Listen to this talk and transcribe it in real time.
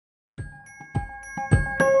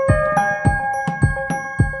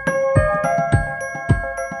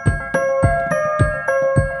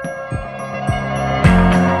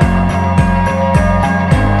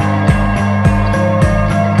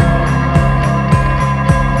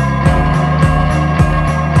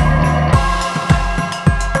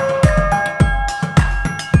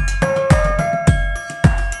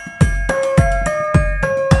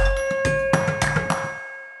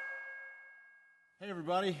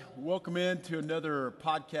everybody. Welcome into another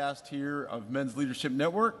podcast here of Men's Leadership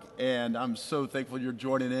Network, and I'm so thankful you're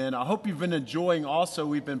joining in. I hope you've been enjoying also,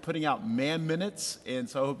 we've been putting out Man Minutes, and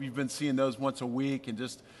so I hope you've been seeing those once a week and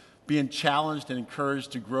just being challenged and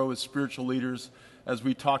encouraged to grow as spiritual leaders as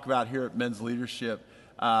we talk about here at Men's Leadership.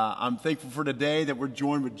 I'm thankful for today that we're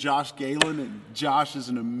joined with Josh Galen, and Josh is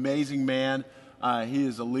an amazing man. He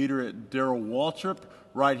is a leader at Darrell Waltrip,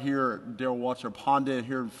 right here at Darrell Waltrip Honda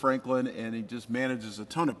here in Franklin, and he just manages a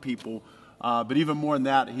ton of people. But even more than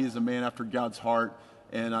that, he is a man after God's heart,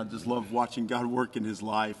 and I just love watching God work in his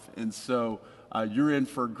life. And so you're in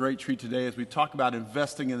for a great treat today as we talk about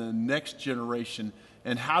investing in the next generation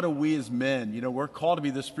and how do we as men, we're called to be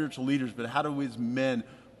the spiritual leaders, but how do we as men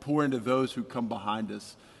pour into those who come behind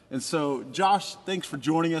us? And so, Josh, thanks for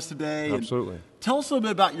joining us today. Absolutely. And tell us a little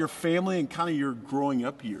bit about your family and kind of your growing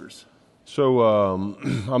up years. So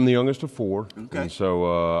I'm the youngest of four, Okay. and so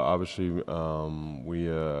obviously we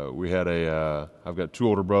had I've got two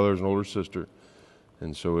older brothers and an older sister,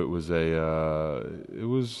 and so it was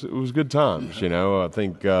good times, I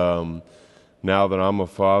think now that I'm a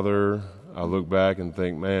father, I look back and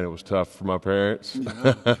think, man, it was tough for my parents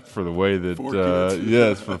for the way that Four kids.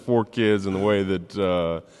 yes, for four kids and the way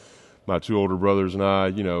that my two older brothers and I,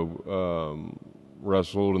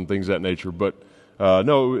 wrestled and things of that nature, but.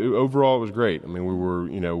 No, overall it was great. I mean, we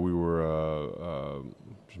were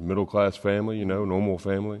middle class family, normal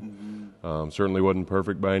family. Mm-hmm. Certainly wasn't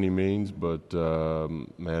perfect by any means, but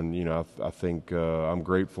man, I think I'm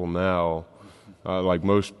grateful now. Like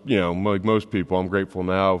most people, I'm grateful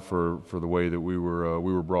now for the way that we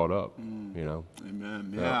were brought up.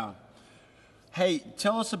 Amen. Yeah. Hey,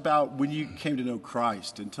 tell us about when you came to know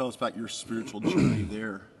Christ, and tell us about your spiritual journey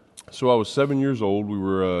there. So I was 7 years old. We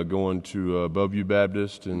were going to Bellevue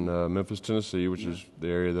Baptist in Memphis, Tennessee, which is the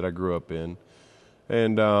area that I grew up in.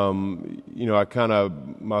 And,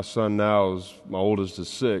 my son now is, my oldest is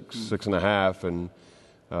six and a half, and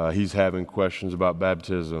he's having questions about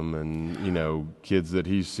baptism and, kids that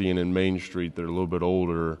he's seeing in Main Street that are a little bit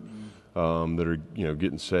older, that are,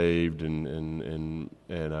 getting saved and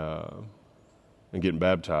getting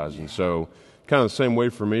baptized. And so, kind of the same way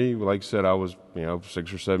for me. Like I said, I was,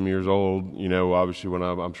 6 or 7 years old, obviously when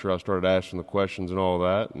I'm sure I started asking the questions and all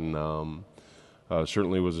that, and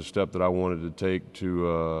certainly was a step that I wanted to take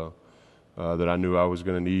to, that I knew I was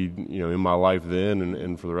going to need, in my life then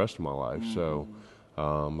and for the rest of my life. So,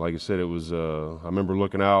 like I said, it was, I remember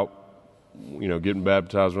looking out, getting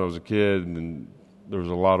baptized when I was a kid, and there was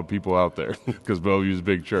a lot of people out there because Bellevue's a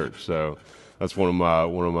big church. So that's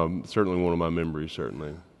certainly one of my memories,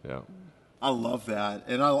 certainly, yeah. I love that,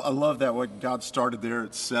 and I love that what God started there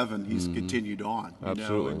at 7, He's continued on.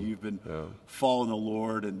 Absolutely. And you've been following the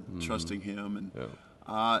Lord and trusting Him.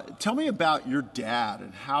 And tell me about your dad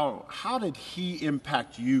and how did he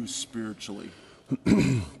impact you spiritually?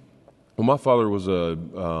 Well, my father was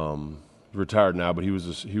retired now, but he was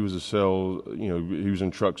a sales. He was in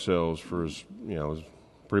truck sales for his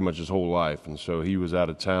pretty much his whole life, and so he was out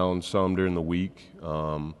of town some during the week.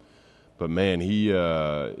 But man, he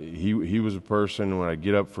was a person, when I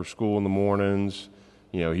get up for school in the mornings,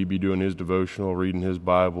 he'd be doing his devotional, reading his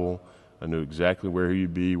Bible. I knew exactly where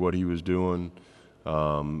he'd be, what he was doing.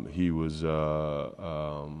 He was,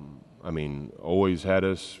 always had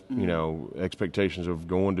us, expectations of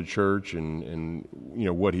going to church and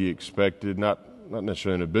what he expected, not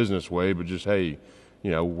necessarily in a business way, but just, hey,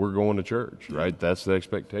 we're going to church, right? That's the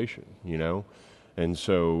expectation, And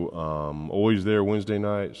so always there Wednesday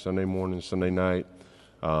night, Sunday morning, Sunday night.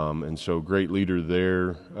 And so great leader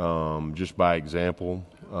there, just by example.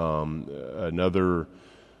 Another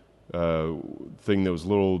thing that was a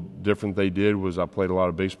little different they did was I played a lot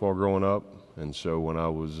of baseball growing up. And so when I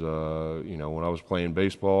was playing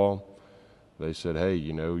baseball, they said, hey,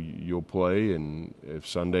 you'll play, and if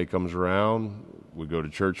Sunday comes around, we go to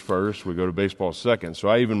church first, we go to baseball second. So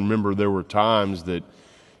I even remember there were times that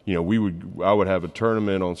I would have a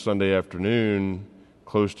tournament on Sunday afternoon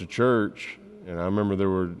close to church, and I remember there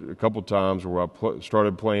were a couple times where I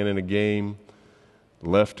started playing in a game,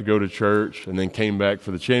 left to go to church, and then came back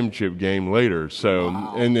for the championship game later. So,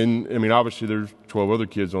 wow. And then, obviously there's 12 other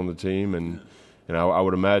kids on the team, and I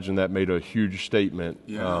would imagine that made a huge statement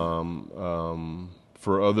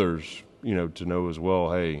for others, to know as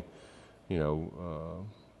well, hey,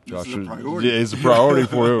 Josh is a priority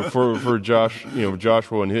for Josh,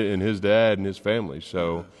 Joshua and his dad and his family.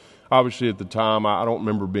 So obviously at the time, I don't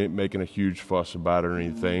remember making a huge fuss about it or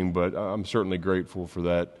anything, but I'm certainly grateful for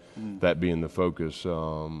that being the focus,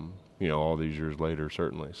 all these years later,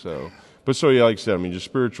 certainly. So, yeah, like I said, just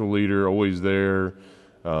spiritual leader, always there.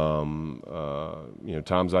 Times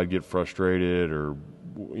I'd get frustrated or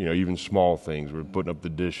even small things, we're putting up the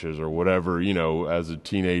dishes or whatever, as a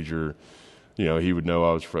teenager, he would know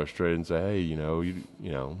I was frustrated and say, hey, no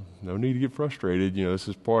need to get frustrated. This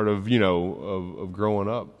is part of, of growing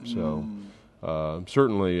up. So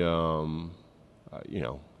certainly, it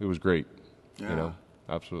was great. Yeah.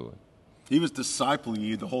 Absolutely. He was discipling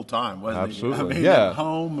you the whole time, wasn't Absolutely. he? At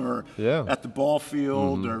home or at the ball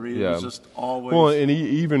field, or he was just always. Well, and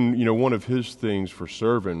he even, one of his things for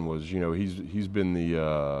serving was, he's been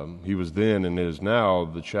he was then and is now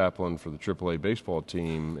the chaplain for the AAA baseball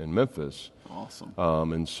team in Memphis. Awesome.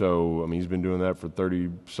 And so, he's been doing that for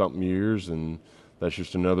 30-something years, and that's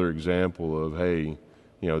just another example of, hey,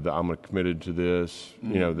 I'm committed to this.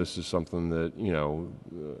 This is something that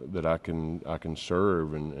that I can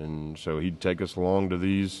serve, and so he'd take us along to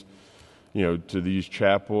these, to the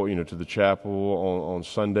chapel on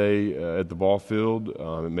Sunday at the ball field.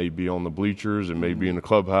 It may be on the bleachers, it may be in the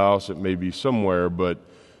clubhouse, it may be somewhere, but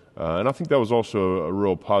and I think that was also a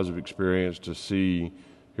real positive experience to see.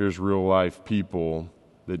 Here's real life people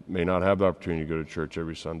that may not have the opportunity to go to church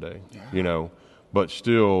every Sunday. But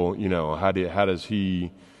still, how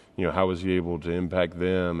was he able to impact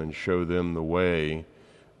them and show them the way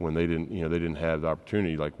when they didn't have the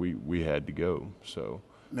opportunity like we had to go. So,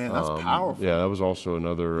 man, that's powerful. Yeah, that was also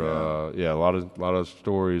another, a lot of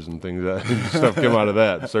stories and things that stuff came out of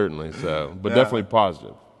that, certainly. So, but definitely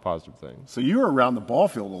positive things. So you were around the ball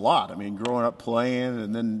field a lot. Growing up playing,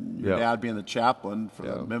 and then your dad being the chaplain for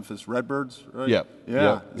the Memphis Redbirds, right?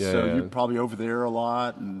 Yeah. So you're probably over there a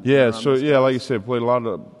lot. And like you said, played a lot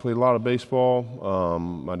of baseball.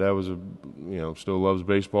 My dad was still loves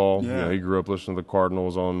baseball. Yeah. He grew up listening to the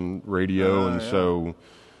Cardinals on radio, so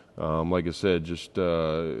like I said, just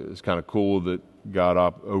it's kind of cool that God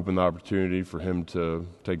opened the opportunity for him to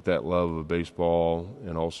take that love of baseball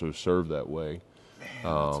and also serve that way.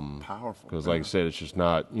 That's powerful. Because, like I said, it's just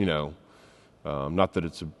not, not that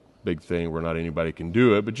it's a big thing where not anybody can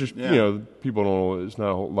do it, but just, people don't, it's not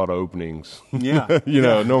a whole lot of openings. Yeah.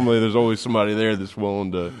 Normally there's always somebody there that's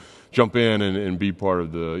willing to jump in and be part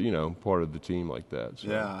of the team like that.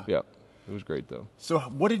 So, yeah. It was great, though. So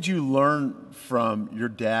what did you learn from your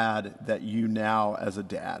dad that you now, as a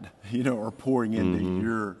dad, are pouring into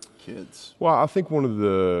your kids? Well, I think one of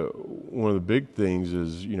the big things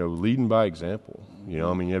is, leading by example. You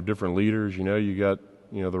have different leaders. You got,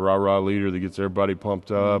 the rah-rah leader that gets everybody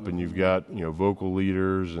pumped up, and you've got, vocal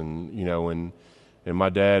leaders, and, and my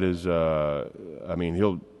dad is,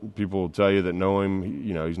 people will tell you that know him,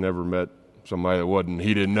 he's never met somebody that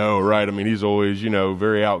he didn't know, right? He's always,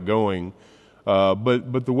 very outgoing.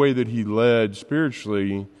 But the way that he led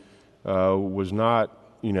spiritually was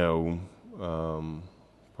not, probably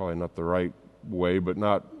not the right way, but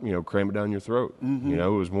not, cram it down your throat. It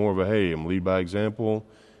was more of a, hey, I'm lead by example.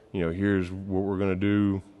 Here's what we're going to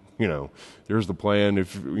do. Here's the plan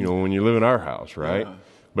if, when you live in our house, right? Yeah.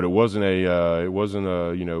 But it wasn't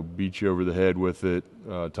a, beat you over the head with it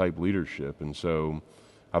type leadership. And so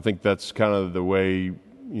I think that's kind of the way,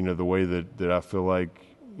 that I feel like,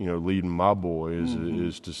 leading my boys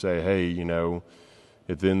is to say, hey,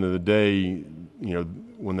 at the end of the day,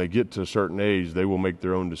 when they get to a certain age, they will make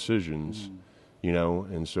their own decisions,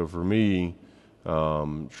 and so for me,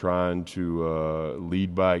 trying to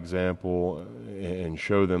lead by example and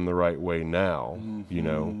show them the right way now, and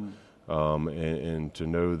to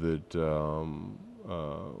know that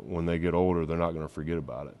when they get older, they're not going to forget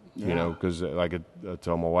about it, because like I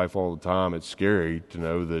tell my wife all the time, it's scary to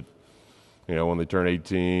know that, when they turn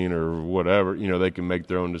 18 or whatever, they can make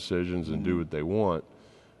their own decisions and do what they want.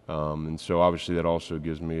 And so obviously that also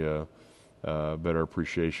gives me a better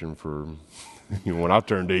appreciation for, when I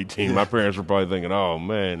turned 18, my parents were probably thinking, oh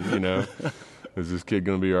man, is this kid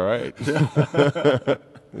going to be all right?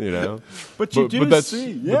 But you do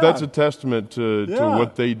see, but that's a testament to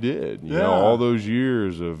what they did, all those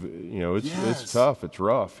years of, it's tough, it's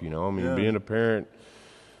rough, being a parent,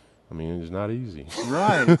 it's not easy.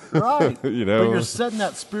 Right. But you're setting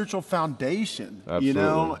that spiritual foundation,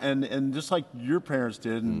 Absolutely. and just like your parents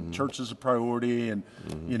did, and church is a priority, and,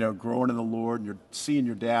 growing in the Lord, and you're seeing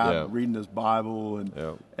your dad reading his Bible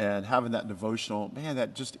and having that devotional, man,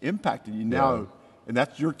 that just impacted you now. Yeah. And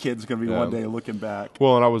that's your kid's going to be one day looking back.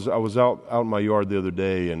 Well, and I was out in my yard the other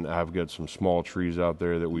day, and I've got some small trees out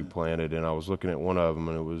there that we planted, and I was looking at one of them,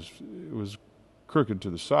 and it was crooked to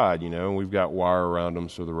the side, and we've got wire around them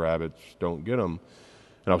so the rabbits don't get them.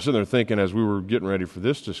 And I was sitting there thinking, as we were getting ready for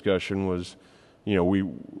this discussion, was,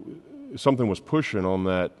 something was pushing on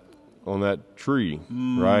that tree,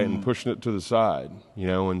 right, and pushing it to the side,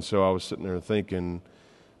 and so I was sitting there thinking,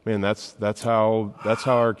 man, that's how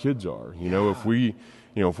our kids are,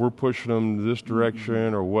 you know, if we're pushing them this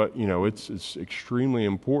direction or what, you know, it's extremely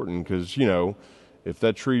important because, you know, if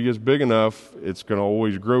that tree gets big enough, it's going to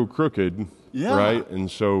always grow crooked. Yeah. Right.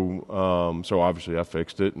 And so, so obviously I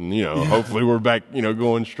fixed it and, you know, hopefully we're back, you know,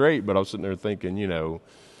 going straight. But I was sitting there thinking, you know,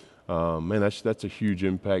 man, that's a huge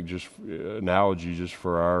impact, just analogy just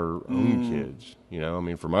for our own kids, you know, I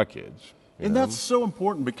mean, for my kids. And that's so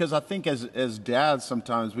important because I think as dads,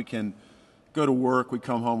 sometimes we can go to work, we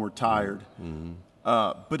come home, we're tired.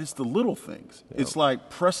 But it's the little things. Yeah. It's like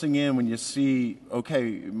pressing in when you see,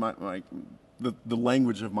 okay, the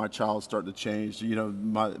language of my child starting to change. You know,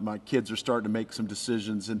 my kids are starting to make some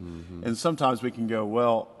decisions, and sometimes we can go,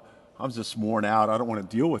 well, I'm just worn out. I don't want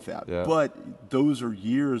to deal with that. Yeah. But those are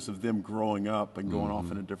years of them growing up and going off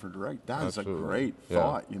in a different direction. That is a great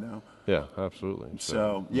thought, you know. Yeah, absolutely.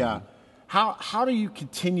 So yeah, how do you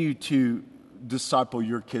continue to disciple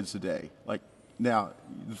your kids today? Like now,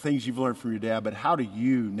 the things you've learned from your dad, but how do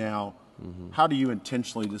you now? How do you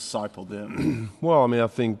intentionally disciple them? Well, I mean, I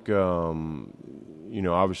think you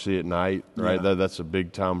know, obviously at night, right? Yeah. That's a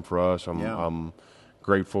big time for us. I'm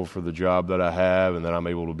grateful for the job that I have, and that I'm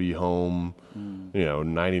able to be home, you know,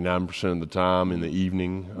 99% of the time in the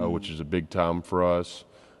evening, which is a big time for us.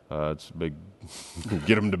 It's a big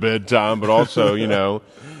get them to bed time, but also, you know,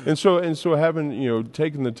 and so having, you know,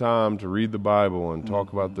 taking the time to read the Bible and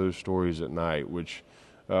talk about those stories at night, which.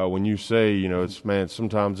 When you say, you know,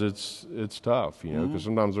 sometimes it's tough, you know, because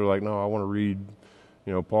sometimes they're like, no, I want to read,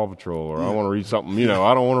 you know, Paw Patrol, or I want to read something, you know,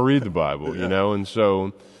 I don't want to read the Bible, you know, and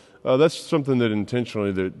so that's something that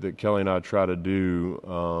intentionally that Kelly and I try to do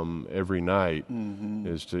every night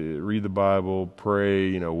is to read the Bible, pray,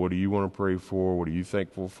 you know, what do you want to pray for? What are you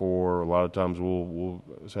thankful for? A lot of times we'll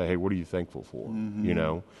say, hey, what are you thankful for? You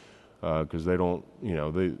know, because they don't, you know,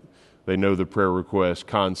 they know the prayer request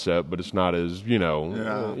concept, but it's not as, you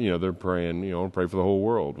know, they're praying, you know, pray for the whole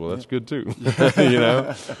world. Well, that's good too, you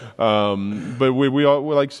know. But we all,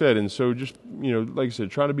 like I said, and so just, you know, like I said,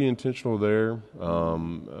 try to be intentional there.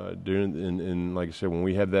 Doing, and like I said, when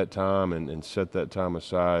we have that time and set that time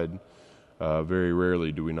aside, very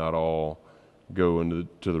rarely do we not all go into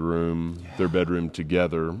the room, their bedroom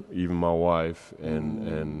together, even my wife,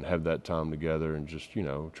 and have that time together and just, you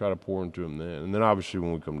know, try to pour into them then. And then obviously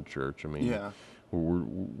when we come to church, I mean,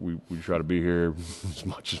 we try to be here as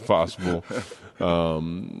much as possible.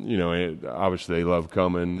 You know, and obviously they love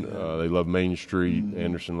coming. They love Main Street.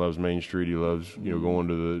 Anderson loves Main Street. He loves, you know, going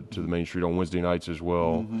to the Main Street on Wednesday nights as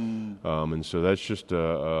well. And so that's just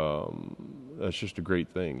a great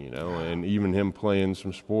thing, you know, and even him playing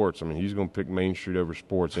some sports. I mean, he's going to pick Main Street over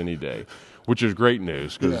sports any day, which is great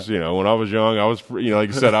news because, you know, when I was young, I was, you know, like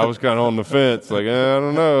I said, I was kind of on the fence, like, I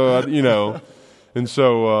don't know, you know. And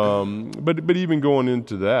so, but even going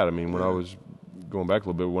into that, I mean, when I was going back a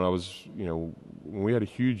little bit, when I was, you know, when we had a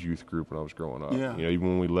huge youth group when I was growing up, you know, even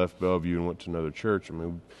when we left Bellevue and went to another church, I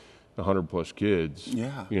mean, 100+ kids,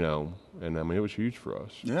 you know, and I mean, it was huge for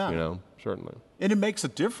us, you know, certainly. And it makes a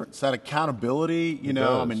difference, that accountability, you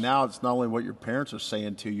know, I mean, now it's not only what your parents are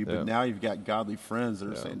saying to you, but now you've got godly friends that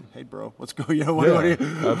are saying, hey, bro, let's go, you know,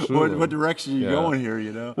 what direction are you going here,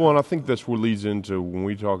 you know? Well, and I think that's what leads into when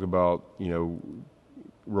we talk about, you know,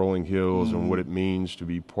 Rolling Hills and what it means to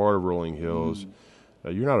be part of Rolling Hills.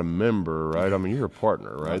 You're not a member, right? I mean, you're a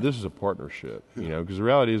partner, right? This is a partnership, you know, because the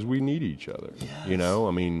reality is we need each other, you know?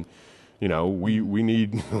 I mean, you know, we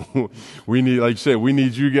need, like you said, we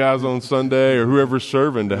need you guys on Sunday or whoever's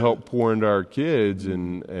serving to help pour into our kids.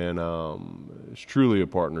 And it's truly a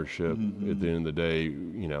partnership at the end of the day,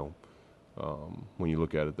 you know, when you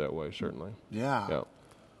look at it that way, certainly. Yeah.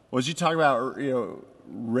 Well, as you talk about, you know,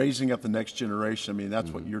 raising up the next generation, I mean,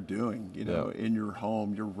 that's what you're doing, you know, in your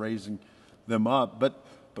home, you're raising them up, but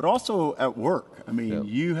also at work. I mean,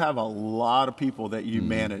 you have a lot of people that you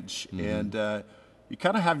manage, and you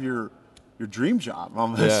kind of have your dream job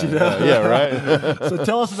almost, you know? Right. So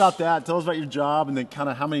tell us about that. Tell us about your job, and then kind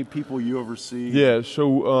of how many people you oversee. Yeah,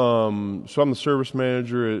 so I'm the service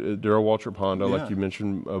manager at Darrell Waltrip Honda, like you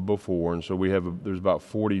mentioned before, and so there's about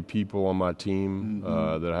 40 people on my team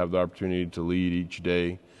that I have the opportunity to lead each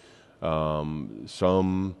day.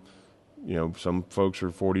 Some folks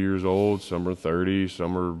are 40 years old, some are 30,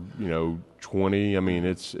 some are, you know, 20. I mean,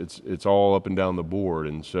 it's all up and down the board,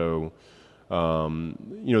 and so.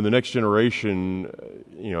 You know, the next generation,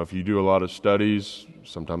 you know, if you do a lot of studies,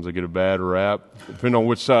 sometimes they get a bad rap, depending on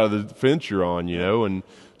which side of the fence you're on, you know, and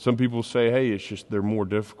some people say, hey, it's just they're more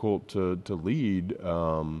difficult to lead,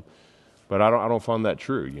 but I don't find that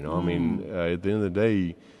true, you know. I mean, at the end of the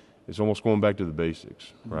day, it's almost going back to the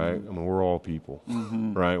basics, right? I mean, we're all people,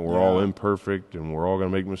 right? We're all imperfect, and we're all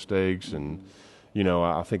going to make mistakes, and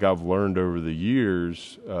I think I've learned over the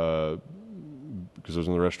years, because I was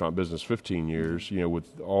in the restaurant business 15 years,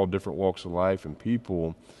 with all different walks of life and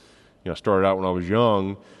people. I started out when I was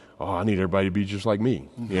young. Oh, I need everybody to be just like me.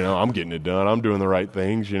 I'm getting it done. I'm doing the right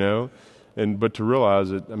things, but to realize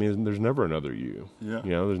that, there's never another you. Yeah.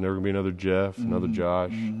 There's never going to be another Jeff, another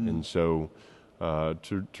Josh. And so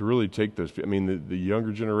to really take those, the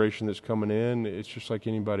younger generation that's coming in, it's just like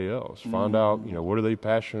anybody else. Find out, what are they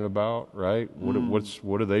passionate about, right? What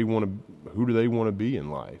do they want to, who do they want to be in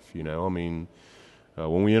life?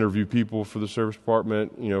 When we interview people for the service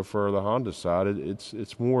department, for the Honda side,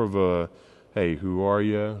 it's more of a, hey, who are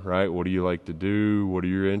you, right? What do you like to do? What are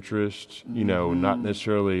your interests? Not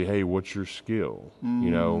necessarily, hey, what's your skill?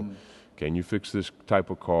 Can you fix this type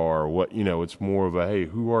of car? What, it's more of a, hey,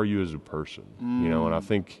 who are you as a person? And I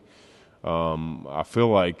think, I feel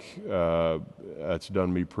like that's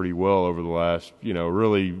done me pretty well over the last,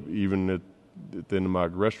 really even at the end of my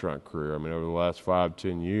restaurant career. Over the last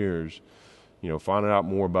 5-10 years, finding out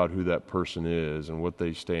more about who that person is and what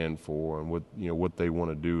they stand for and what they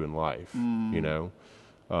want to do in life.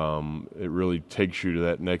 It really takes you to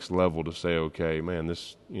that next level to say, okay, man,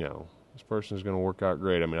 this person is going to work out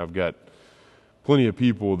great. I've got plenty of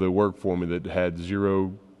people that work for me that had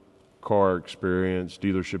zero car experience,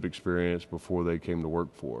 dealership experience before they came to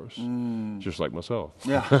work for us, just like myself.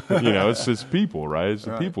 Yeah. It's people, right? It's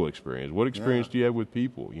the people experience. What experience do you have with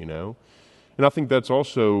people, And I think that's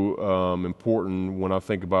also important when I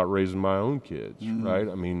think about raising my own kids, right?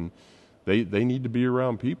 They need to be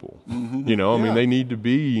around people, they need to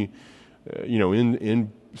be,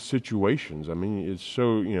 in situations. It's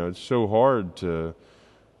so hard to,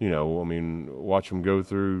 watch them go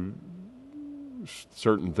through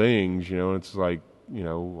certain things, and it's like, I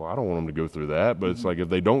don't want them to go through that, but it's like if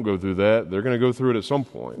they don't go through that, they're going to go through it at some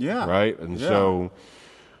point, right? And so,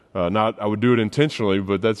 I would do it intentionally,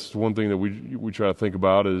 but that's one thing that we try to think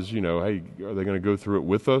about is, hey, are they going to go through it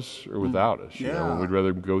with us or without us? And we'd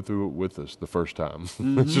rather go through it with us the first time.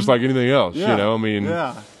 It's just like anything else,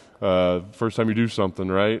 first time you do something,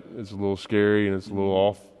 right? It's a little scary and it's a little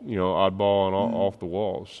off, oddball and off the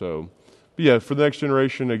wall. So, but yeah, for the next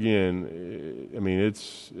generation, again,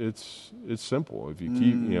 it's simple. If you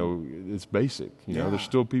keep, it's basic. There's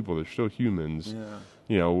still people, there's still humans.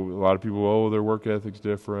 A lot of people, their work ethic's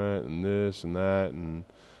different and this and that, and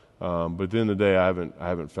but at the end of the day, I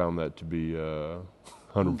haven't found that to be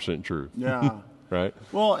 100% true. Yeah. Right.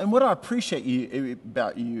 Well, and what I appreciate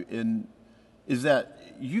about you is that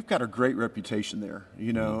you've got a great reputation there,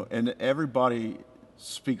 and everybody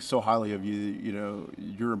speaks so highly of you,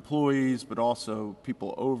 your employees, but also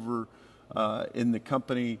people over in the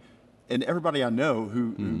company. And everybody I know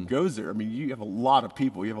who goes there, you have a lot of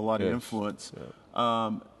people, you have a lot of influence. Yeah.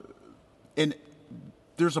 And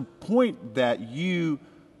there's a point that you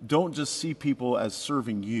don't just see people as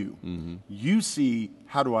serving you. You see,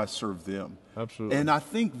 how do I serve them? Absolutely. And I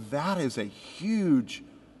think that is a huge,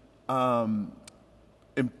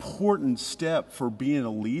 important step for being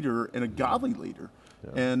a leader and a godly leader.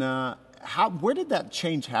 Yeah. And where did that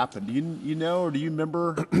change happen? Do you know, or do you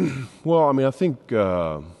remember? Well, I think...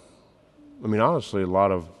 honestly, a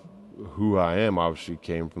lot of who I am obviously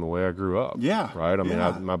came from the way I grew up. Yeah. Right?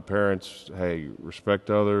 My parents, hey, respect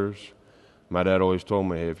others. My dad always told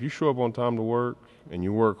me, hey, if you show up on time to work and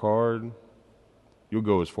you work hard, you'll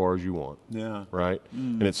go as far as you want. Yeah. Right?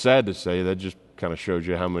 And it's sad to say that just kind of shows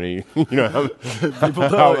you how many, how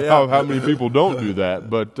many people don't do that.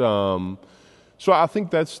 But, so I think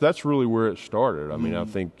that's really where it started. I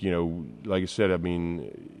think, like I said, I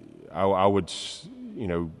would,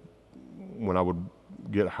 when I would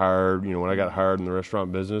get hired, when I got hired in the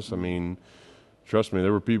restaurant business, trust me,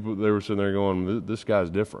 there were people, they were sitting there going, this guy's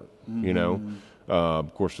different,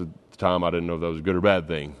 Of course, at the time, I didn't know if that was a good or bad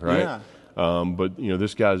thing, right? Yeah. But,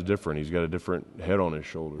 this guy's different. He's got a different head on his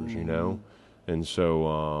shoulders, And so,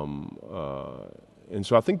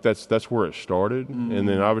 I think that's where it started. And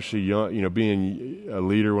then obviously, being a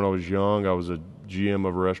leader when I was young, I was a GM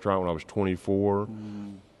of a restaurant when I was 24.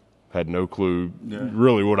 Had no clue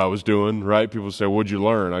really what I was doing, right? People say, what'd you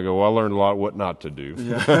learn? I go, well, I learned a lot what not to do.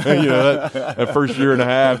 Yeah. That first year and a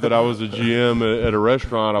half that I was a GM at a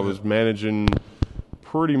restaurant, I was managing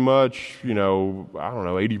pretty much,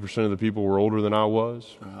 80% of the people were older than I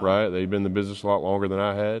was, right? They'd been in the business a lot longer than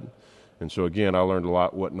I had. And so, again, I learned a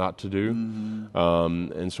lot what not to do.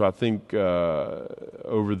 And so I think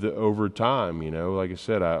over time, like I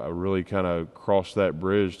said, I really kind of crossed that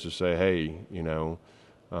bridge to say, hey,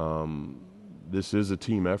 this is a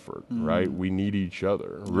team effort, right? We need each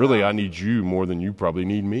other. Really, I need you more than you probably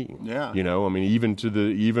need me. Yeah.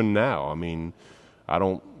 Even now, I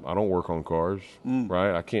don't work on cars,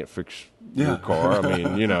 right? I can't fix your car. I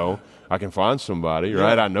mean, I can find somebody,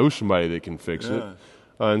 right? I know somebody that can fix it.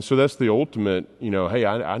 And so that's the ultimate, hey,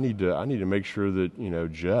 I need to make sure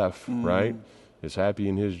that, Jeff, right, is happy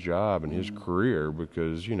in his job and his career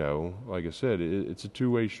because, like I said, it's a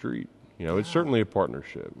two-way street. It's certainly a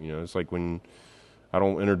partnership. It's like when I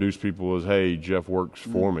don't introduce people as, hey, Jeff works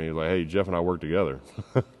for me. Like, hey, Jeff and I work together.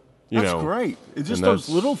 That's great. It's just those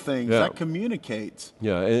little things that communicates.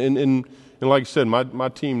 Yeah, and like I said, my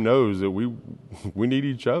team knows that we need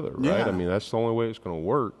each other, right? Yeah. I mean, that's the only way it's going to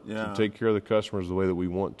work to take care of the customers the way that we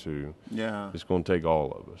want to. Yeah, it's going to take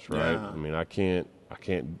all of us, right? Yeah. I mean, I can't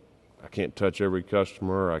touch every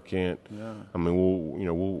customer. I can't. Yeah. I mean,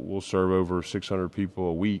 we'll serve over 600 people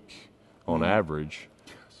a week on average,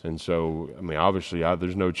 and so I mean, obviously,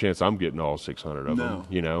 there's no chance I'm getting all 600 of them,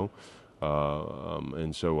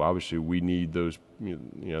 and so obviously we need those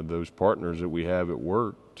those partners that we have at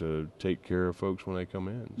work to take care of folks when they come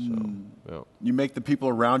in. So you make the people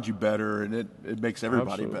around you better, and it makes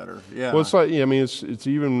everybody better. Yeah. Well, it's like I mean, it's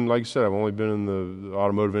even like I said, I've only been in the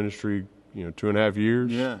automotive industry 2.5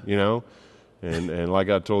 years. Yeah. And like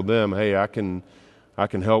I told them, hey, I can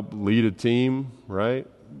help lead a team, right?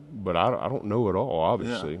 But I don't know it all,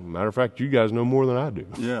 obviously. Matter of fact, you guys know more than I do.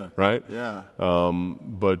 Yeah. Right? Yeah.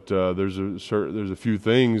 But there's a few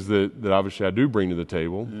things that obviously I do bring to the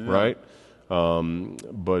table, right?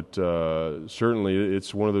 But certainly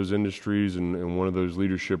it's one of those industries and one of those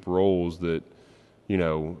leadership roles that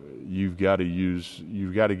you've got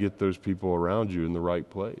to get those people around you in the right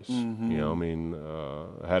place. I mean,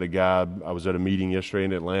 I was at a meeting yesterday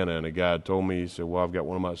in Atlanta, and a guy told me, he said, well, I've got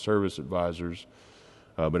one of my service advisors,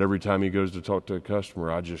 but every time he goes to talk to a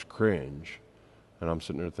customer, I just cringe. And I'm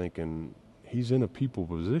sitting there thinking, he's in a people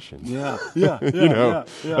position. Yeah.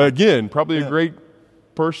 Again, probably a great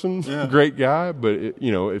person, great guy, but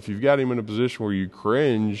if you've got him in a position where you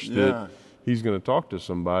cringe that he's going to talk to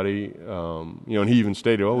somebody, and he even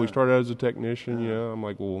stated, we started out as a technician, I'm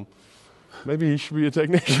like, well, maybe he should be a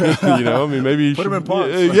technician, I mean, maybe he Put should. him in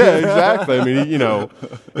parts. Yeah, exactly. I mean,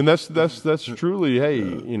 and that's truly,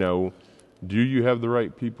 hey, do you have the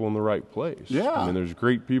right people in the right place? Yeah. I mean, there's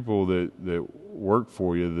great people that work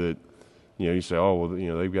for you that, you say, oh,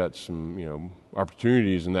 well, they've got some,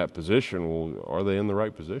 opportunities in that position. Well, are they in the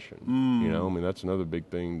right position? I mean, that's another big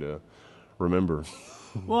thing to remember.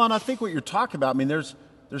 Well, and I think what you're talking about, I mean, there's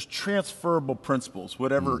transferable principles,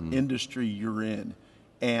 whatever industry you're in.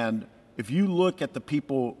 And if you look at the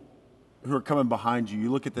people who are coming behind you,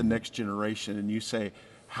 you look at the next generation and you say,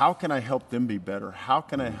 how can I help them be better? How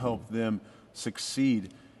can I help them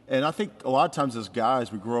succeed? And I think a lot of times as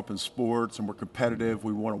guys, we grow up in sports and we're competitive.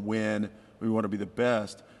 We want to win. We want to be the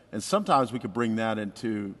best. And sometimes we could bring that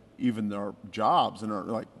into even our jobs and are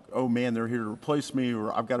like, oh man, they're here to replace me,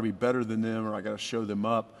 or I've got to be better than them, or I got to show them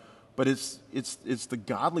up. But it's the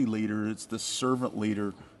godly leader, it's the servant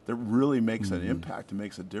leader that really makes an impact and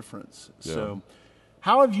makes a difference. Yeah. So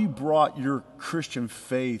how have you brought your Christian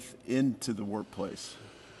faith into the workplace?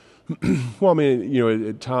 Well, I mean,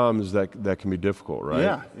 at times that can be difficult,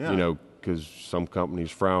 right? Yeah. Because some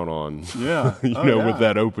companies frown on, with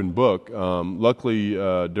that open book. Luckily,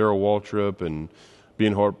 Darrell Waltrip and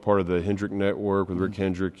being part of the Hendrick Network with Rick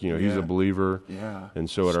Hendrick, he's a believer. Yeah. And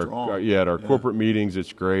so at our corporate meetings,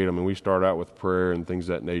 it's great. I mean, we start out with prayer and things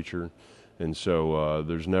of that nature. And so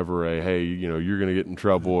there's never a, hey, you're going to get in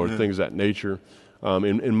trouble or things of that nature.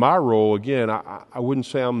 In my role, again, I wouldn't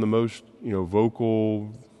say I'm the most,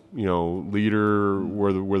 vocal, leader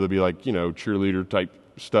where there'll be like, cheerleader type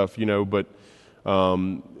stuff, but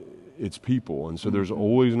it's people. And so there's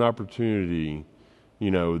always an opportunity,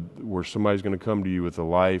 where somebody's going to come to you with a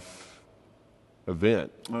life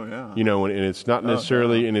event. Oh yeah. And it's not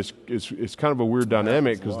necessarily, and it's kind of a weird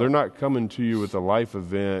dynamic because they're not coming to you with a life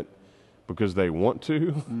event because they want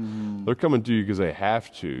to. They're coming to you because they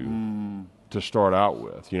have to start out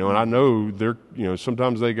with, and I know they're,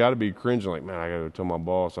 sometimes they got to be cringing like, man, I got to tell my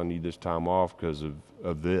boss I need this time off because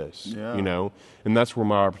of this, and that's where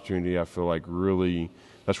my opportunity, I feel like really,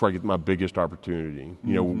 that's where I get my biggest opportunity,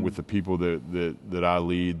 with the people that I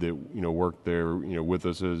lead that, work there, with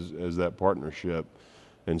us as that partnership.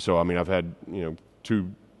 And so, I mean, I've had,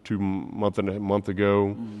 two month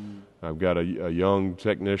ago, I've got a young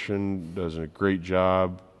technician, does a great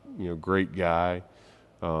job, great guy.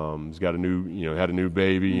 He's got had a new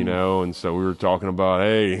baby, and so we were talking about,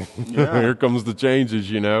 hey, here comes the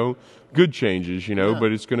changes, good changes,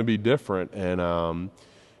 but it's going to be different. And,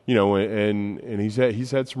 and he's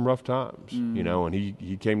had some rough times, and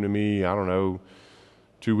he came to me, I don't know,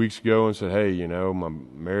 2 weeks ago and said, hey, my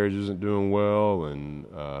marriage isn't doing well, and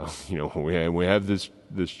we have this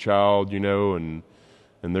child, and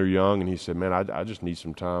they're young, and he said, man, I just need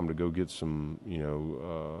some time to go get some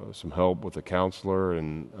help with a counselor.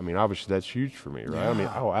 And I mean, obviously that's huge for me, right? I mean,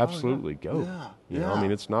 absolutely go. I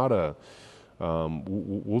mean, it's not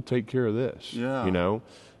we'll take care of this,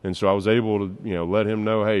 And so I was able to, let him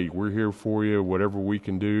know, hey, we're here for you. Whatever we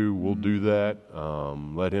can do, we'll do that.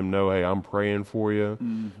 Let him know, hey, I'm praying for you,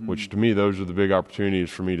 which to me, those are the big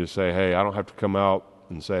opportunities for me to say, hey, I don't have to come out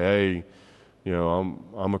and say, hey,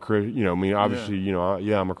 I'm a Christian, obviously,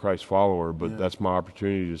 I'm a Christ follower, but that's my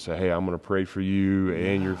opportunity to say, hey, I'm going to pray for you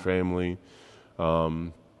and your family.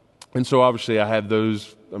 And so obviously I had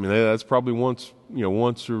those, I mean, that's probably once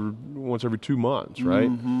every 2 months, right?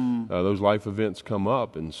 Those life events come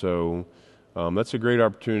up. And so that's a great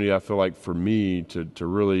opportunity, I feel like, for me to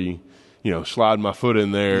really, slide my foot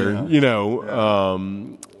in there,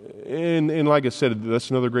 and like I said,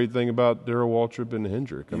 that's another great thing about Darrell Waltrip and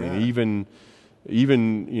Hendrick. I mean,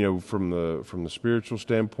 even from the spiritual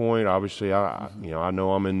standpoint, obviously I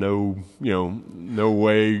know I'm in no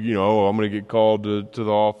way I'm going to get called to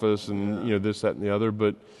the office and this, that, and the other,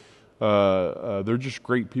 but they're just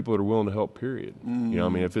great people that are willing to help, period. I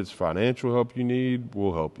mean, if it's financial help you need,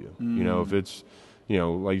 we'll help you. If it's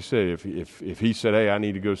like you said, if he said, hey, I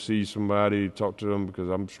need to go see somebody, talk to them because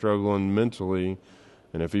I'm struggling mentally,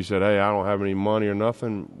 and if he said, hey, I don't have any money or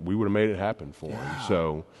nothing, we would have made it happen for him.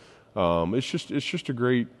 So it's just a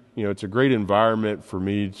great, it's a great environment for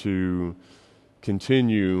me to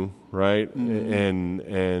continue, right?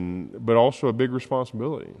 But also a big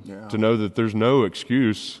responsibility to know that there's no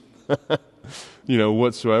excuse,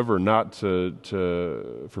 whatsoever not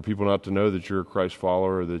for people not to know that you're a Christ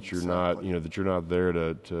follower, that you're not, that you're not there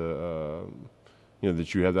to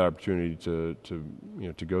that you have the opportunity to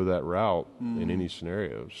go that route in any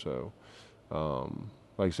scenario. So,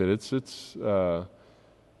 like I said, it's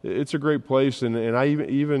a great place, and I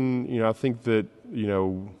even I think that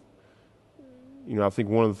I think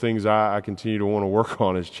one of the things I continue to want to work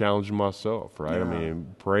on is challenging myself, right? I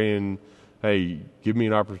mean, praying, hey, give me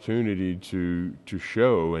an opportunity to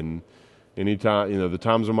show. And anytime, the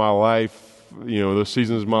times of my life, those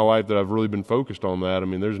seasons of my life that I've really been focused on that, I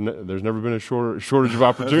mean, there's never been a shortage of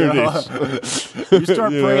opportunities. You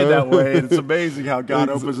start praying that way, and it's amazing how God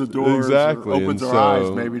opens the doors, or opens our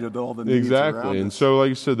eyes maybe to all the needs around us. And so, like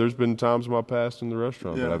you said, there's been times in my past in the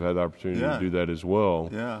restaurant that I've had the opportunity to do that as well.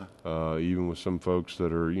 Even with some folks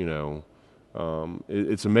that are,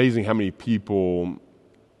 it's amazing how many people,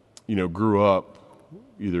 grew up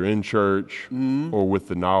either in church or with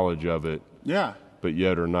the knowledge of it. But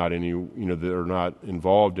yet are not that are not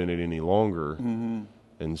involved in it any longer.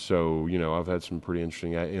 And so, I've had some pretty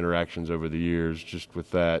interesting interactions over the years just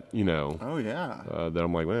with that, that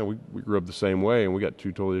I'm like, man, we grew up the same way and we got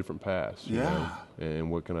two totally different paths.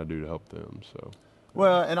 And what can I do to help them? So.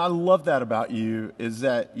 Well, and I love that about you is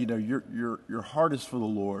that, your heart is for the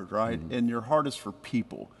Lord, right? And your heart is for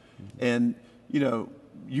people. And,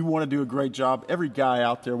 you want to do a great job. Every guy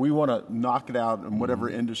out there, we want to knock it out in whatever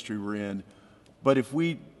industry we're in. But if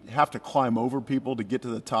we have to climb over people to get to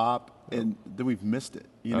the top, and then we've missed it,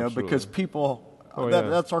 because people,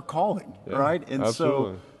 that's our calling, right? And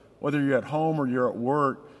so whether you're at home or you're at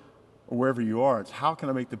work or wherever you are, it's how can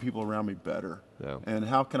I make the people around me better? And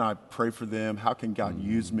how can I pray for them? How can God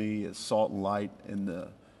use me as salt and light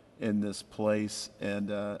in this place? And,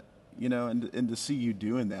 and to see you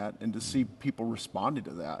doing that and to see people responding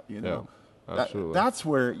to that, absolutely. That's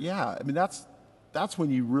where, that's when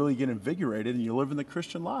you really get invigorated and you live in the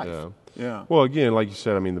Christian life. Well, again, like you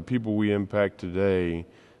said, I mean, the people we impact today,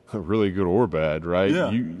 really good or bad,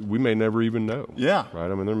 right? We may never even know.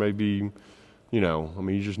 Right? I mean, there may be,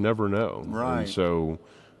 you just never know. Right. And so,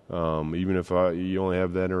 even if you only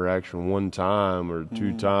have that interaction one time or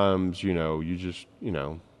two times, you just,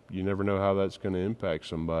 you never know how that's going to impact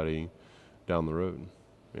somebody down the road,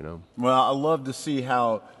 Well, I love to see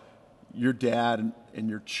how your dad and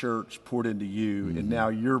your church poured into you, and now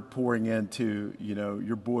you're pouring into,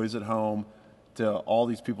 your boys at home, to all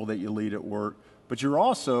these people that you lead at work. But you're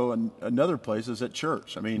also in another places at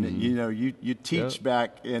church. I mean, you teach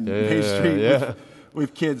back in Main Street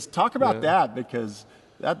with kids. Talk about that, because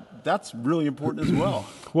that's really important as well.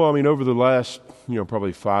 Well, I mean, over the last,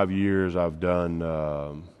 probably 5 years, I've done,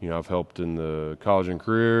 I've helped in the college and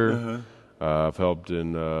career. I've helped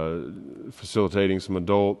in facilitating some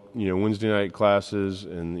adult, Wednesday night classes,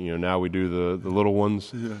 and now we do the little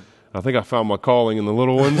ones. I think I found my calling in the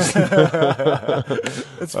little ones.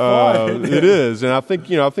 It's fun. It is, and I think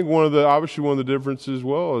one of the differences as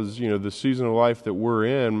well is the season of life that we're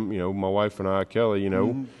in. My wife and I, Kelly.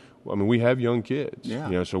 I mean, we have young kids.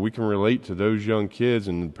 Yeah. So we can relate to those young kids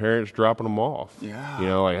and the parents dropping them off.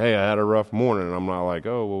 Yeah. Like, hey, I had a rough morning, and I'm not like,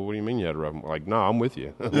 oh, well, what do you mean you had a rough morning? Like, no, I'm with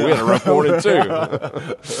you. We had a rough morning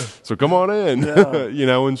too. So come on in.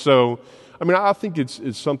 Yeah. And so, I mean, I think it's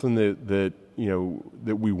something that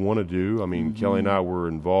we want to do. I mean, Kelly and I were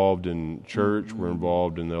involved in church. We're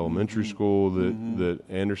involved in the elementary school that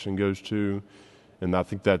Anderson goes to. And I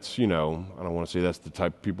think that's, I don't want to say that's the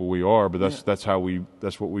type of people we are, but that's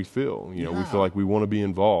what we feel. We feel like we want to be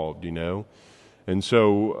involved, And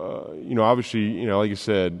so, obviously, like I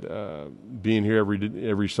said, being here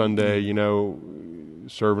every Sunday,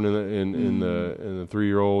 serving in the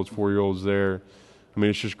 3-year-olds, 4-year-olds there. I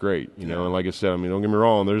mean, it's just great, and like I said, I mean, don't get me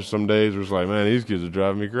wrong, there's some days where it's like, man, these kids are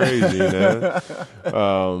driving me crazy,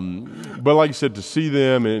 But like I said, to see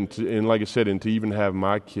them and like I said, and to even have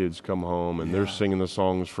my kids come home and they're singing the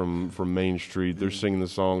songs from Main Street, they're singing the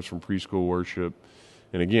songs from preschool worship.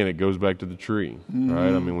 And again, it goes back to the tree,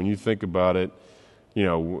 right? I mean, when you think about it,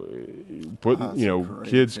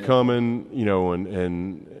 kids coming,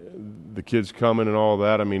 and the kids coming and all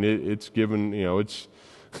that, I mean, it's given,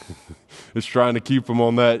 it's trying to keep them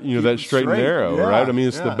on that, that straight and narrow, right? I mean,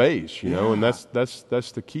 it's the base, and that's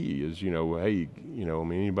the key is, hey, I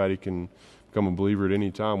mean, anybody can become a believer at any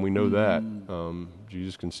time. We know that.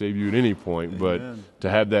 Jesus can save you at any point, but to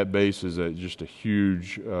have that base is just a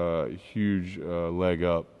huge leg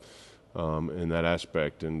up in that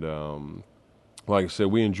aspect. And like I said,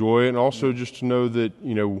 we enjoy it, and also just to know that,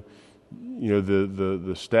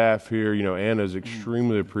 the staff here, Anna's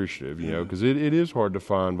extremely appreciative, because it is hard to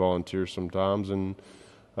find volunteers sometimes, and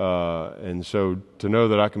so to know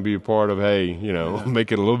that I can be a part of, hey,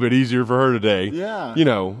 make it a little bit easier for her today,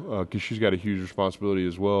 because she's got a huge responsibility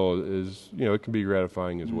as well, is, it can be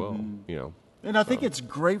gratifying as well, And I think it's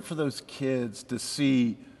great for those kids to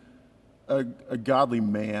see a godly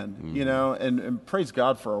man, and praise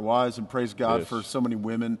God for our wives, and praise God for so many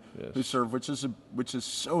women who serve, which is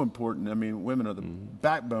so important. I mean, women are the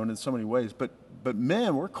backbone in so many ways, but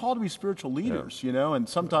men, we're called to be spiritual leaders, and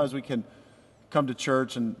sometimes we can come to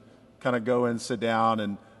church and kind of go and sit down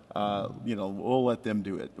and we'll let them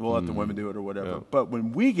do it, we'll let the women do it or whatever. But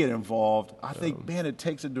when we get involved, I think, man, it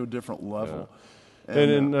takes it to a different level.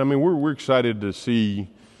 And I mean, we're excited to see,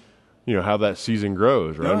 how that season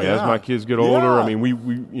grows, right? I mean, as my kids get older, I mean, we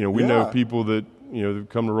know people that, that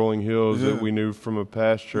come to Rolling Hills that we knew from a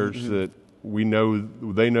past church that we know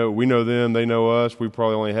them, they know us. We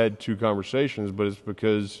probably only had 2 conversations, but it's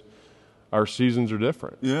because our seasons are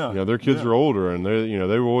different. Their kids are older, and they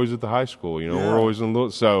were always at the high school, we're always in the,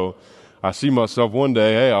 so I see myself one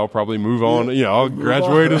day, hey, I'll probably move on, I'll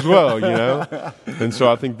graduate as well, And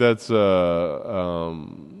so I think that's,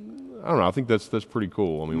 I don't know. I think that's pretty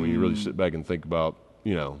cool. I mean, when you really sit back and think about,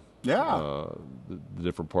 the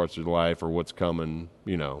different parts of life or what's coming,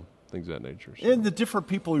 things of that nature. So. And the different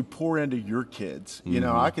people who pour into your kids.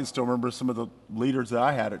 I can still remember some of the leaders that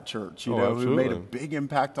I had at church, who made a big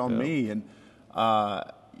impact on me. And,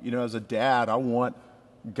 as a dad, I want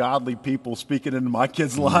godly people speaking into my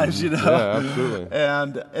kids' lives, Yeah, absolutely.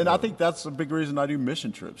 And I think that's a big reason I do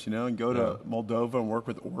mission trips, and go to Moldova and work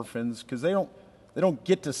with orphans, because they don't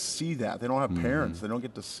get to see that. They don't have parents. They don't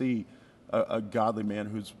get to see a godly man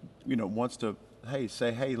who's, wants to,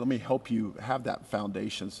 say, hey, let me help you have that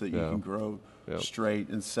foundation so that you can grow straight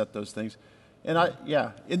and set those things. And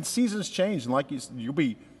and seasons change. And like you'll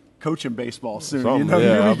be coaching baseball soon.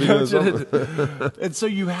 I'll be coaching it. And so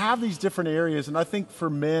you have these different areas. And I think for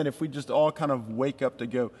men, if we just all kind of wake up to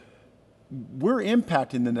go, we're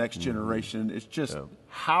impacting the next generation. It's just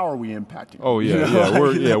how are we impacting them? Oh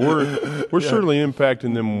yeah, we're certainly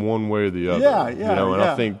impacting them one way or the other. And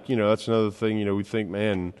I think that's another thing. We think,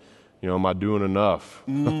 man, am I doing enough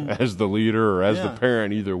as the leader or as the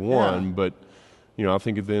parent? Either one, but I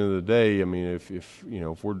think at the end of the day, I mean, if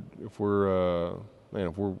we're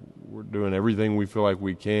doing everything we feel like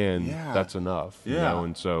we can, that's enough.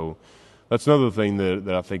 And so. That's another thing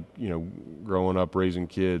that I think, growing up, raising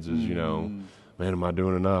kids is, man, am I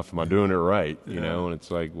doing enough? Am I doing it right? And it's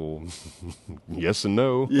like, well, yes and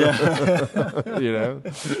no. But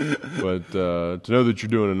to know that you're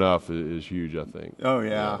doing enough is huge, I think. Oh,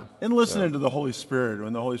 yeah. And listening to the Holy Spirit,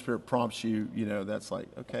 when the Holy Spirit prompts you, that's like,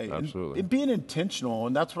 okay. Absolutely. And being intentional,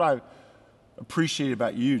 and that's what I appreciate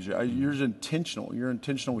about you. You're intentional. You're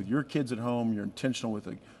intentional with your kids at home. You're intentional with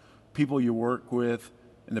the people you work with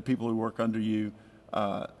and the people who work under you,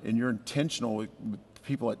 and you're intentional with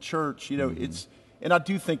people at church. And I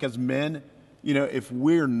do think as men, if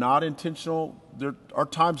we're not intentional, our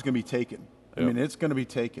time's going to be taken. I mean, it's going to be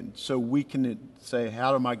taken. So we can say,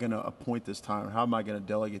 how am I going to appoint this time? How am I going to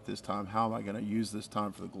delegate this time? How am I going to use this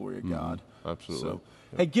time for the glory of God? Absolutely. So,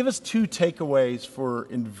 hey, give us 2 takeaways for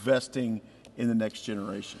investing in the next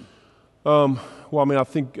generation. Well, I mean, I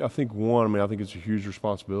think one. I mean, I think it's a huge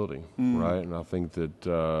responsibility, right? And I think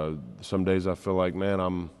that some days I feel like, man,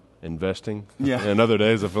 I'm investing, and other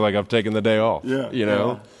days I feel like I've taken the day off.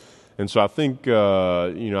 And so I think,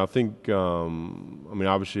 I mean,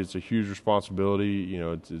 obviously it's a huge responsibility.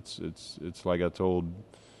 It's like I've told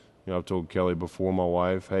Kelly before, my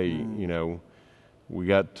wife, hey, we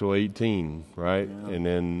got till 18, right? And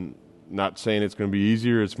then, not saying it's going to be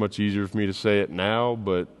easier. It's much easier for me to say it now,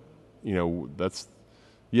 but we're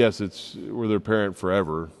their parent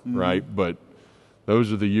forever, right? But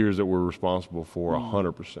those are the years that we're responsible for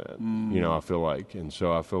 100%. I feel like, and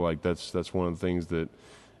so I feel like that's one of the things that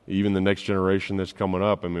even the next generation that's coming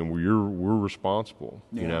up. I mean, we're responsible,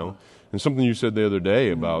 and something you said the other day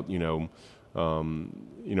about are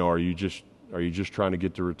you just trying to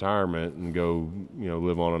get to retirement and go,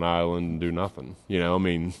 live on an island and do nothing? I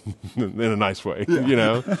mean, in a nice way,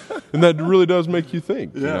 and that really does make you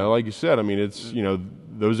think, like you said, I mean, it's,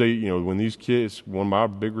 those, when these kids, one of my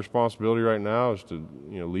big responsibility right now is to,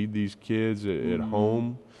 lead these kids at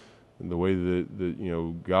home in the way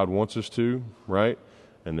that God wants us to, right?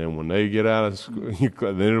 And then when they get out of school,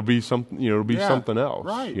 then it'll be something, something else,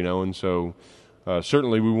 right? And so,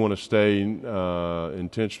 certainly we want to stay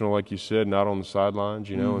intentional, like you said, not on the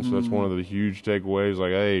sidelines, and so that's one of the huge takeaways.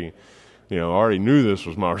 Like, hey, I already knew this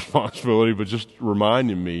was my responsibility, but just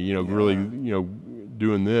reminding me, really,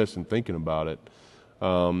 doing this and thinking about it.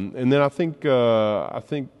 And then I think,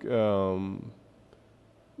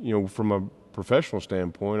 from a professional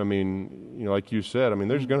standpoint, I mean, like you said, I mean,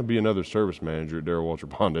 there's going to be another service manager at Darrell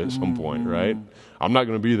Waltrip Honda at some point, right? I'm not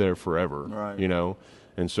going to be there forever, right.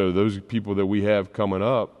 And so those people that we have coming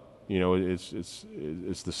up,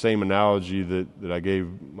 it's the same analogy that I gave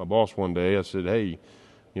my boss one day. I said, hey,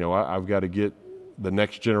 I've got to get the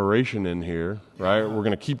next generation in here, right? We're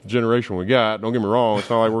going to keep the generation we got. Don't get me wrong. It's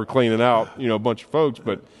not like we're cleaning out, a bunch of folks,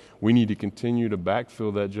 but we need to continue to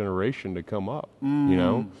backfill that generation to come up, And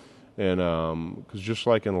because just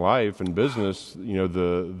like in life and business,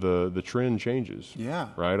 the trend changes,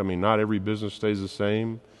 right? I mean, not every business stays the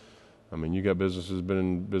same. I mean, you got businesses been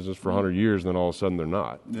in business for 100 years, and then all of a sudden they're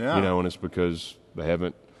not. And it's because they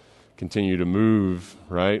haven't continued to move,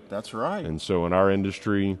 right? That's right. And so in our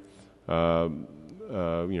industry,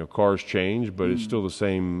 cars change, but it's still the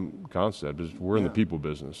same concept. We're in the people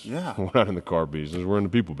business. We're not in the car business. We're in the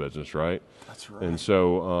people business, right? That's right. And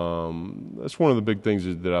so that's one of the big things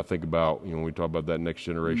that I think about, when we talk about that next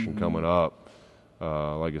generation coming up.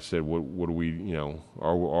 Like I said, what do we,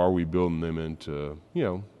 are we building them into,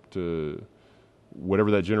 to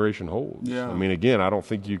whatever that generation holds. I mean, again, I don't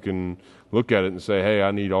think you can look at it and say, hey,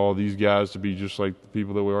 I need all these guys to be just like the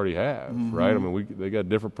people that we already have, right? I mean, they got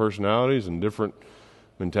different personalities and different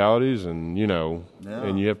mentalities, and,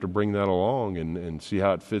 and you have to bring that along and see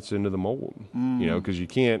how it fits into the mold, because you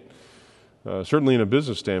can't, certainly in a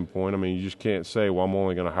business standpoint, I mean, you just can't say, well, I'm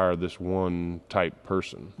only going to hire this one type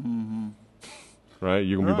person. Right,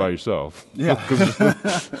 you're gonna be by yourself.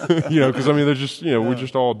 Because I mean, they're just we're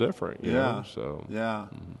just all different. You know? So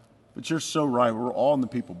but you're so right. We're all in the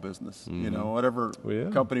people business. Whatever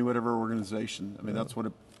company, whatever organization. I mean, that's what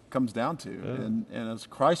it comes down to. And as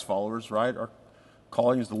Christ followers, right, our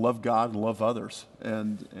calling is to love God and love others.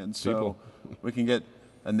 And so we can get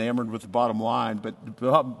enamored with the bottom line, but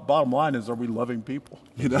the bottom line is, are we loving people?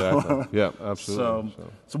 Exactly. Yeah, absolutely.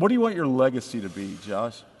 So what do you want your legacy to be,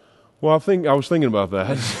 Josh? Well, I was thinking about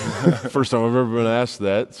that. First time I've ever been asked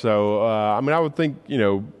that. So, I mean, I would think,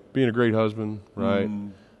 being a great husband, right?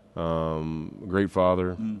 A great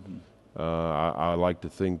father. I like to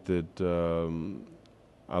think that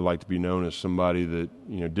I like to be known as somebody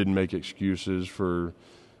that, didn't make excuses for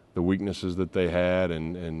the weaknesses that they had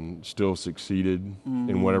and still succeeded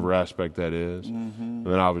in whatever aspect that is. And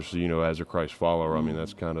then obviously, as a Christ follower, I mean,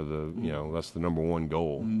 that's kind of the, that's the number one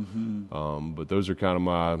goal. But those are kind of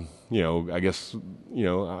my, I guess,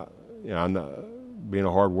 I'm not, being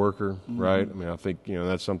a hard worker, right? I mean, I think,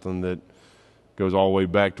 that's something that goes all the way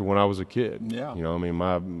back to when I was a kid. I mean,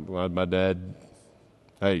 my dad,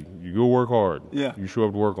 hey, you go work hard. You show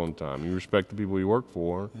up to work on time. You respect the people you work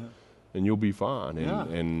for. And you'll be fine.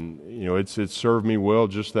 And it's served me well,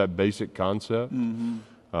 just that basic concept.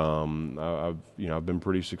 I've been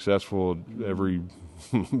pretty successful at every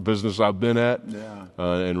business I've been at.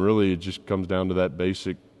 And really it just comes down to that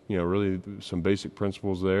basic, really some basic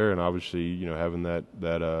principles there, and obviously, having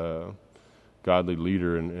that godly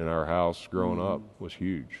leader in our house growing up was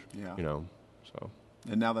huge. Yeah. So.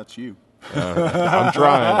 And now that's you. I'm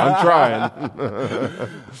trying.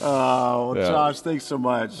 Oh, well, yeah. Josh, thanks so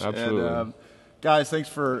much. Absolutely. And, guys, thanks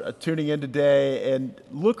for tuning in today. And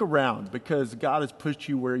look around, because God has put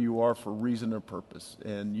you where you are for a reason or purpose.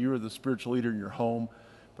 And you are the spiritual leader in your home,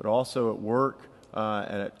 but also at work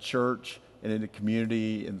and at church and in the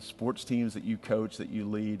community and the sports teams that you coach, that you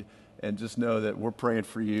lead. And just know that we're praying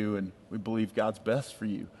for you, and we believe God's best for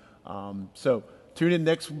you. So tune in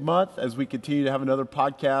next month as we continue to have another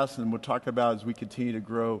podcast, and we'll talk about as we continue to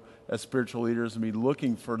grow as spiritual leaders and be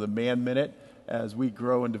looking for the Man Minute as we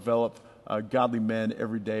grow and develop godly men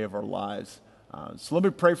every day of our lives. So let me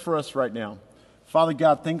pray for us right now. Father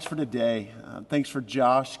God, thanks for today. Thanks for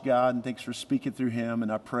Josh, God, and thanks for speaking through him.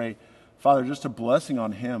 And I pray, Father, just a blessing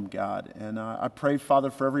on him, God. And I pray, Father,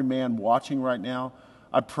 for every man watching right now,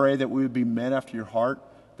 I pray that we would be men after your heart,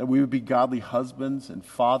 that we would be godly husbands and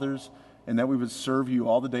fathers, and that we would serve you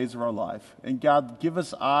all the days of our life. And God, give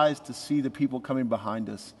us eyes to see the people coming behind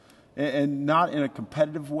us, and not in a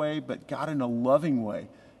competitive way, but God, in a loving way,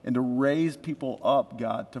 and to raise people up,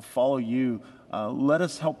 God, to follow you. Let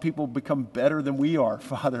us help people become better than we are,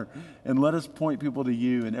 Father, and let us point people to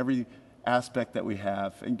you in every aspect that we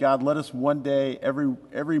have. And God, let us one day,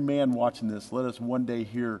 every man watching this, let us one day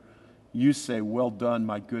hear you say, "Well done,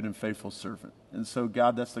 my good and faithful servant." And so,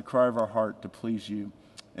 God, that's the cry of our heart, to please you.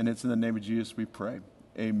 And it's in the name of Jesus we pray.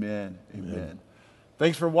 Amen. Amen.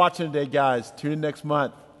 Thanks for watching today, guys. Tune in next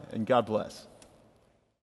month, and God bless.